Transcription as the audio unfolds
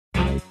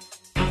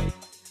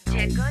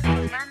Llegó tu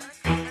mami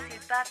sexy,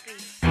 papi.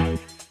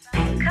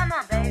 Come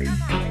on, baby.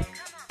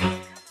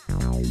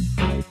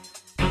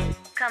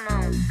 Come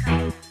on.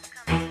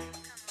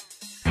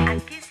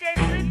 Aquí sí hay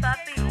sweet,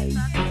 papi.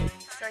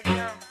 Soy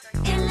yo.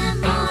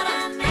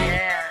 Enamórame,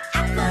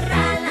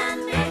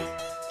 acorrálame,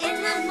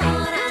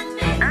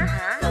 enamórame,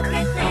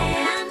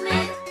 coquetéame,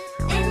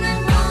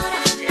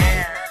 enamórame,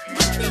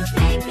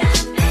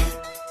 multiplícame,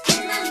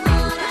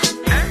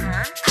 enamórame,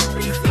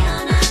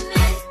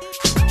 aprisioname.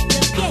 Yo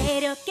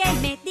quiero que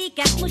me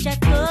digas muchas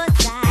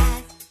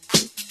cosas,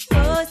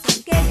 cosas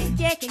que me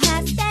lleguen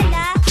hasta el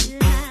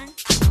alma.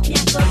 Me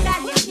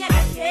acorrales, me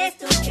hagas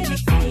gestos que me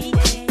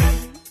exciten.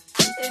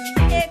 En mi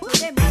ego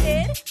de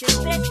mujer te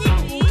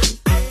precipite.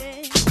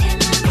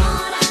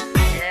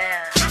 Enamórame,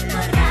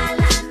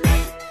 acorrálame,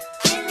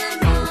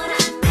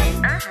 enamórame,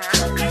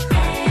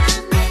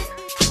 coquetéame,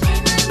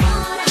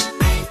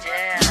 enamórame,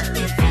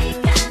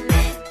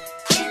 multiplícame,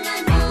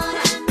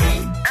 enamórame,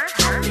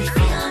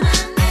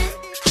 aprisioname.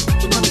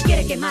 Tu mami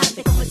quiere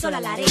quemarte como el sol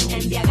a la arena,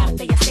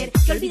 embriagarte y hacer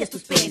que olvides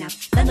tus penas,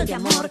 dándote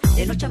amor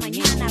de noche a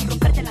mañana,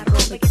 romperte la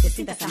ropa y que te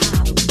sientas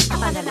amado.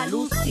 Apaga la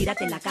luz,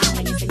 tírate en la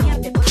cama y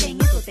enseñarte porque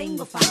en eso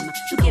tengo fama.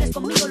 Tú quieres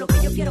conmigo lo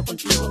que yo quiero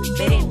contigo.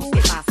 Veremos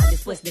qué pasa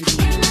después del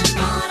día.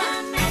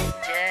 Enamórame,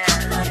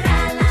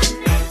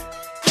 acorrálame,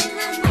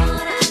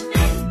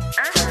 enamórame,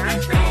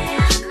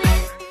 coquetéame,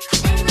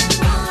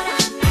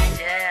 enamórame,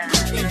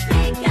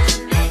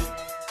 multiplícame,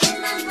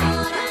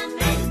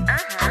 enamórame,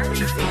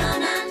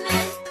 aprisioname.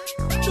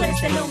 Tú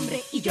eres el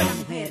hombre y yo la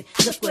mujer,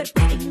 dos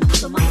cuerpos en un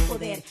tomando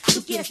poder.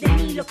 Tú quieres de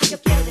mí lo que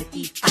yo quiero de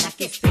ti. ¿Para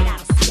qué esperar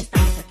si ya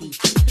estamos aquí?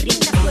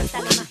 Rienda suelta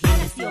la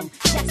imaginación.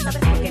 Ya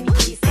sabes por qué mi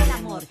país es el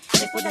amor.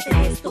 Recuérdate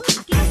de esto,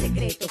 aquí no hay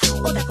secreto.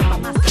 Otra copa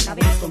más que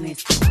acabemos con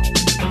esto.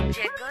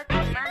 Llegó tu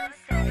mami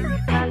sexy,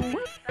 papi.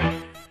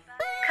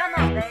 Come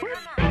on, baby.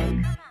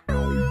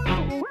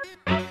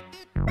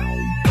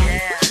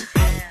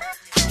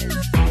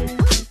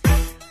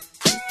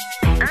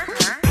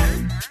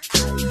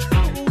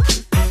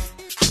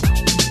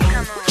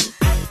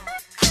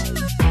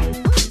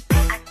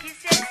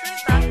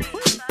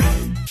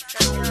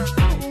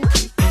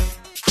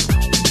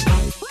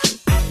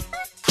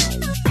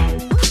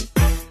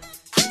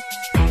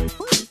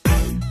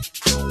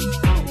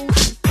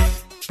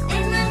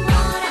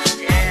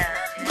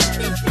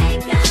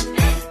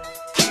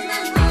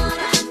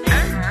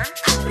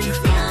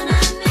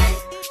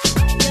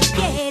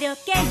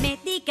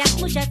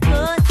 Muchas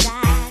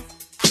cosas,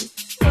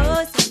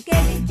 cosas que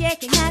me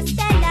lleguen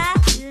hasta el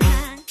alma.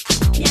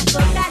 Me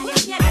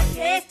acorrales, me hagas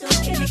gestos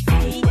que me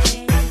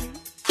exciten.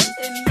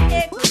 En mi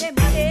ego de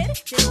mujer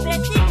te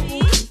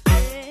precipite.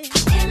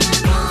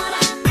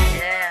 Enamórame,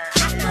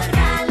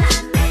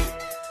 acorrálame,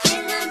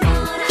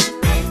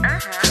 enamórame,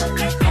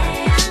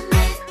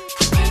 coquetéame,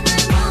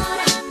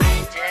 enamórame,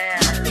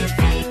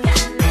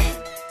 multiplícame,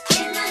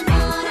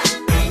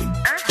 enamórame,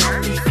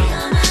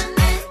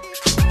 aprisioname.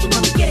 Tu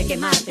mami quiere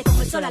quemarte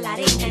como el sol a la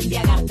arena,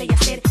 embriagarte y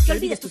hacer que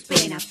olvides tus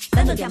penas,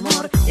 dándote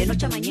amor de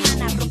noche a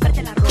mañana,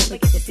 romperte la ropa y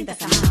que te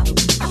sientas amado.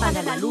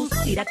 Apaga la luz,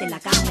 tírate en la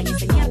cama y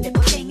enseñarte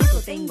porque en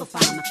eso tengo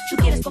fama. Tú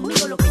quieres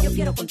conmigo lo que yo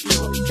quiero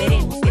contigo.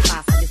 Veremos qué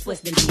pasa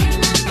después del día.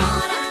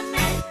 Enamórame,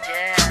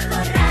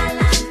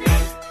 acorrálame,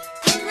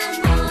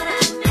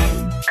 enamórame,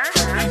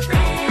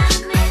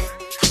 coquetéame,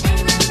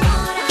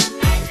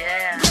 enamórame,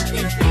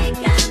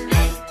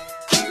 multiplícame,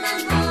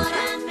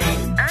 enamórame,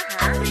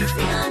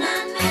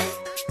 aprisioname.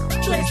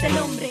 Tú eres el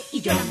hombre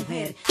y yo la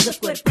mujer, dos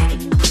cuerpos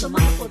en un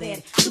tomando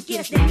poder. Tú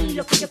quieres de mí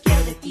lo que yo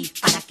quiero de ti.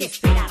 ¿Para qué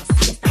esperar